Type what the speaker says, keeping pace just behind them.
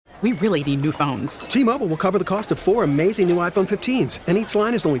We really need new phones. T-Mobile will cover the cost of 4 amazing new iPhone 15s, and each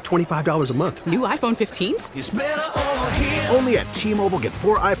line is only $25 a month. New iPhone 15s? It's better over here. Only at T-Mobile, get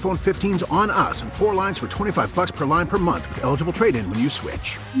 4 iPhone 15s on us and 4 lines for $25 per line per month with eligible trade-in when you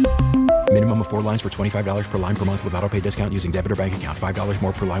switch. Minimum of 4 lines for $25 per line per month with autopay discount using debit or bank account. $5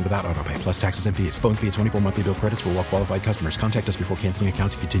 more per line without autopay, plus taxes and fees. Phone fee at 24 monthly bill credits for well-qualified customers. Contact us before canceling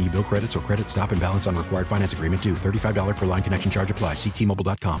account to continue bill credits or credit stop and balance on required finance agreement due. $35 per line connection charge applies. See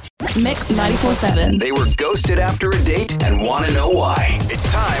T-Mobile.com. Mix 94.7. They were ghosted after a date and want to know why. It's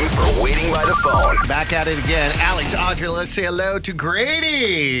time for Waiting by the Phone. Back at it again. Alex, Audrey, let's say hello to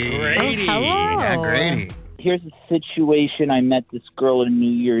Grady. Grady. Oh, hello. Yeah, Grady. Here's a situation. I met this girl at a New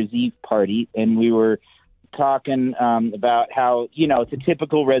Year's Eve party, and we were talking about how, it's a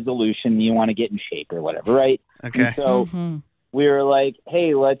typical resolution. You want to get in shape or whatever, right? Okay. And so we were like,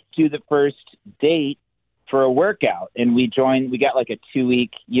 hey, let's do the first date for a workout. And we got like a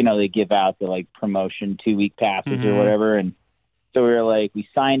 2-week, they give out the like promotion 2-week passes or whatever. And so we were like, we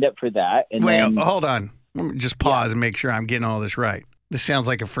signed up for that. And Wait, then, hold on. Let me just pause and make sure I'm getting all this right. This sounds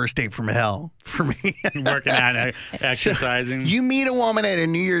like a first date from hell for me. Working out, exercising. So you meet a woman at a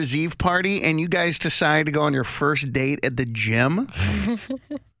New Year's Eve party, and you guys decide to go on your first date at the gym?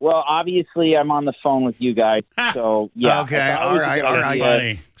 well, obviously I'm on the phone with you guys. So yeah. Okay. All right. That's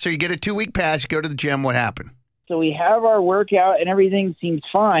funny. So you get a 2-week pass, you go to the gym. What happened? So we have our workout and everything seems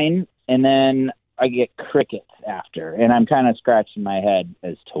fine. And then I get crickets after, and I'm kind of scratching my head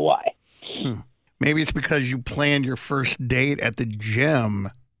as to why. Maybe it's because you planned your first date at the gym.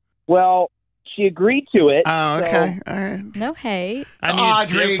 Well, she agreed to it. Oh, okay. All right. No hate. I mean,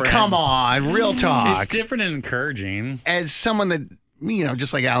 it's Audrey, different. come on. Real talk. It's different and encouraging. As someone that,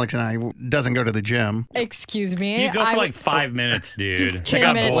 just like Alex and I, doesn't go to the gym. Excuse me. You go for like 5 minutes, dude. I 10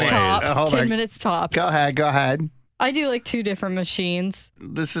 got minutes boys. tops. Hold 10 on. minutes tops. Go ahead. I do like 2 different machines.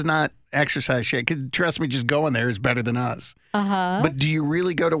 This is not exercise shit. 'Cause trust me, just going there is better than us. Uh-huh. But do you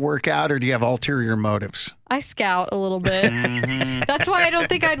really go to work out, or do you have ulterior motives? I scout a little bit. That's why I don't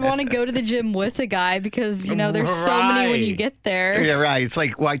think I'd want to go to the gym with a guy because, there's so many when you Right. get there. Yeah, right. It's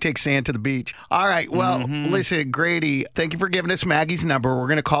like, why take sand to the beach? All right. Well, listen, Grady, thank you for giving us Maggie's number. We're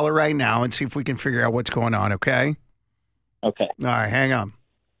going to call her right now and see if we can figure out what's going on, okay? Okay. All right, hang on.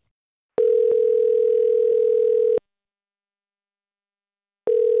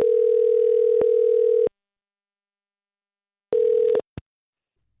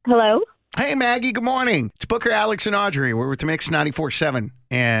 Hello? Hey, Maggie, good morning. It's Booker, Alex, and Audrey. We're with the Mix 94.7,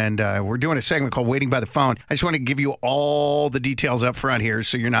 and we're doing a segment called Waiting by the Phone. I just want to give you all the details up front here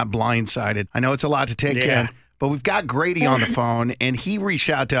so you're not blindsided. I know it's a lot to take in. But we've got Grady on the phone, and he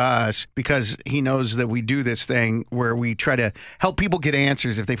reached out to us because he knows that we do this thing where we try to help people get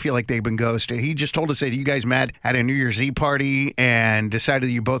answers if they feel like they've been ghosted. He just told us that you guys met at a New Year's Eve party and decided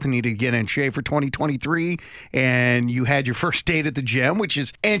that you both need to get in shape for 2023, and you had your first date at the gym, which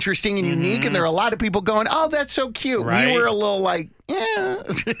is interesting and unique, and there are a lot of people going, oh, that's so cute. Right. We were a little like, yeah.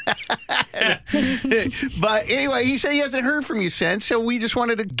 But anyway, he said he hasn't heard from you since, so we just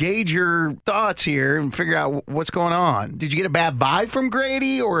wanted to gauge your thoughts here and figure out what's going on. Did you get a bad vibe from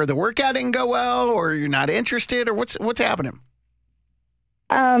Grady, or the workout didn't go well, or you're not interested, or what's happening?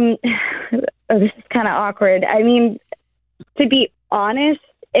 This is kind of awkward. I mean, to be honest,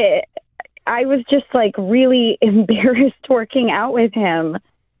 I was just like really embarrassed working out with him.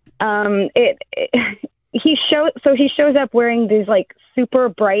 He shows up wearing these like super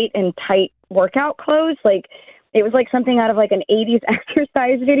bright and tight workout clothes. Like it was like something out of like an 80s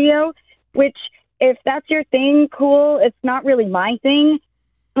exercise video, which if that's your thing, cool. It's not really my thing.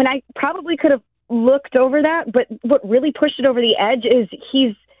 And I probably could have looked over that, but what really pushed it over the edge is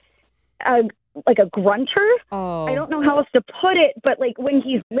he's like a grunter. Oh. I don't know how else to put it, but like when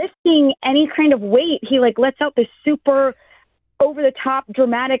he's lifting any kind of weight, he like lets out this super over the top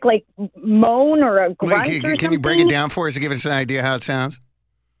dramatic like moan or a grunt or something. Can you break it down for us to give us an idea how it sounds?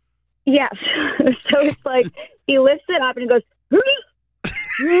 Yes. So it's like he lifts it up and he goes,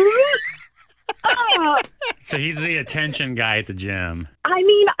 ah! So he's the attention guy at the gym. I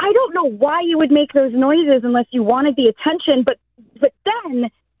mean, I don't know why you would make those noises unless you wanted the attention, but then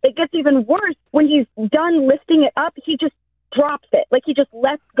it gets even worse. When he's done lifting it up, he just drops it. Like he just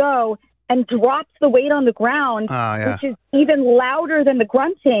lets go and drops the weight on the ground, which is even louder than the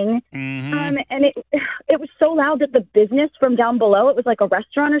grunting. And it was so loud that the business from down below, it was like a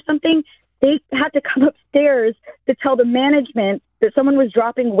restaurant or something, they had to come upstairs to tell the management that someone was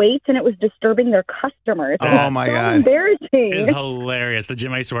dropping weights and it was disturbing their customers. Oh, my so God. Embarrassing. It's hilarious. The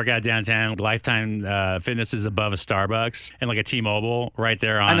gym I used to work at downtown, Lifetime Fitness is above a Starbucks and like a T-Mobile right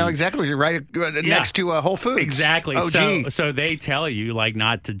there on. I know exactly. You're right next to Whole Foods. Exactly. Oh, So they tell you like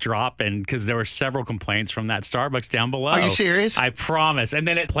not to drop, and because there were several complaints from that Starbucks down below. Are you serious? I promise. And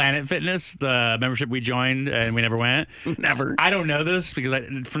then at Planet Fitness, the membership we joined and we never went. Never. I don't know this because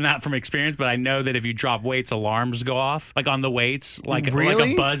from experience, but I know that if you drop weights, alarms go off like on the weights. Like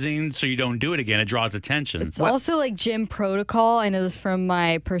Really? a buzzing, so you don't do it again. It draws attention. It's also like gym protocol. I know this from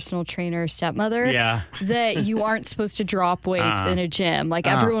my personal trainer stepmother. Yeah. That you aren't supposed to drop weights in a gym. Like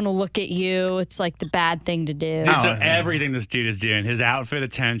everyone will look at you. It's like the bad thing to do. Dude, so everything this dude is doing, his outfit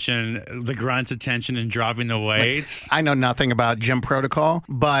attention, the grunt's attention, and dropping the weights. I know nothing about gym protocol,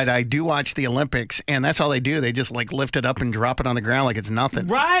 but I do watch the Olympics, and that's all they do. They just like lift it up and drop it on the ground like it's nothing.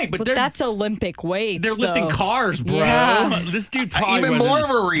 Right, but that's Olympic weights. They're lifting though. cars, bro. Yeah. This dude probably Even wasn't- more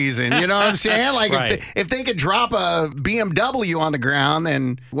of a reason, you know what I'm saying? Like Right. if they could drop a BMW on the ground,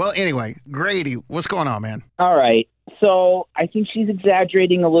 then well, anyway, Grady, what's going on, man? All right. So I think she's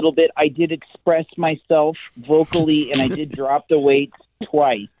exaggerating a little bit. I did express myself vocally, and I did drop the weights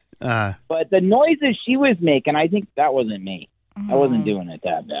twice. But the noises she was making, I think that wasn't me. I wasn't doing it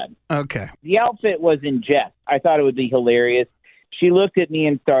that bad. Okay. The outfit was in jest. I thought it would be hilarious. She looked at me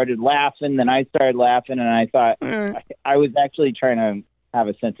and started laughing. Then I started laughing, and I thought I was actually trying to have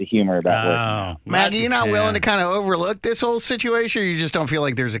a sense of humor about Oh, it. Maggie, you're not willing to kind of overlook this whole situation, or you just don't feel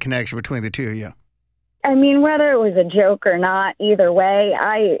like there's a connection between the two of you? I mean, whether it was a joke or not, either way,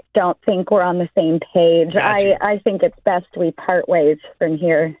 I don't think we're on the same page. Gotcha. I think it's best we part ways from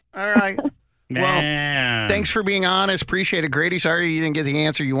here. All right. Man. Well, thanks for being honest. Appreciate it, Grady. Sorry you didn't get the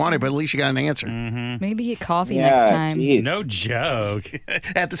answer you wanted, but at least you got an answer. Mm-hmm. Maybe get coffee Yeah, next time. geez. No joke.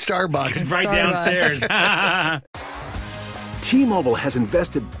 At the Starbucks. Right downstairs. T-Mobile has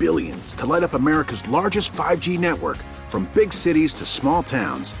invested billions to light up America's largest 5G network, from big cities to small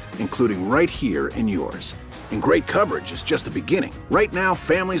towns, including right here in yours. And great coverage is just the beginning. Right now,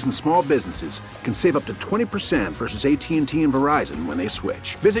 families and small businesses can save up to 20% versus AT&T and Verizon when they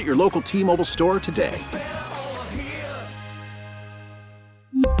switch. Visit your local T-Mobile store today.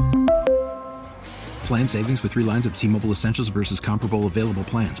 Plan savings with 3 lines of T-Mobile Essentials versus comparable available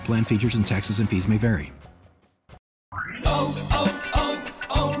plans. Plan features and taxes and fees may vary.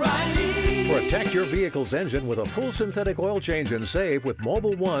 Protect your vehicle's engine with a full synthetic oil change and save with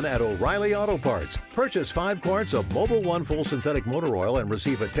Mobil 1 at O'Reilly Auto Parts. Purchase 5 quarts of Mobil 1 full synthetic motor oil and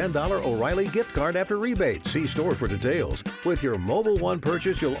receive a $10 O'Reilly gift card after rebate. See store for details. With your Mobil 1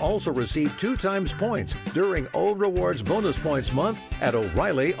 purchase, you'll also receive 2 times points during O Rewards Bonus Points Month at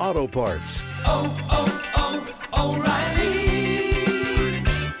O'Reilly Auto Parts. O'Reilly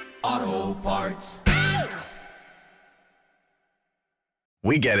Auto Parts.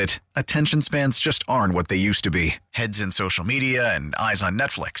 We get it. Attention spans just aren't what they used to be. Heads in social media and eyes on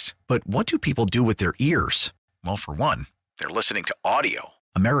Netflix. But what do people do with their ears? Well, for one, they're listening to audio.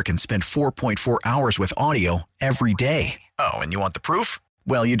 Americans spend 4.4 hours with audio every day. Oh, and you want the proof?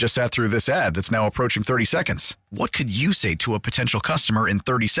 Well, you just sat through this ad that's now approaching 30 seconds. What could you say to a potential customer in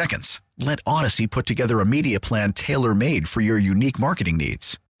 30 seconds? Let Odyssey put together a media plan tailor-made for your unique marketing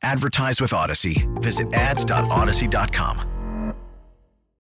needs. Advertise with Odyssey. Visit ads.odyssey.com.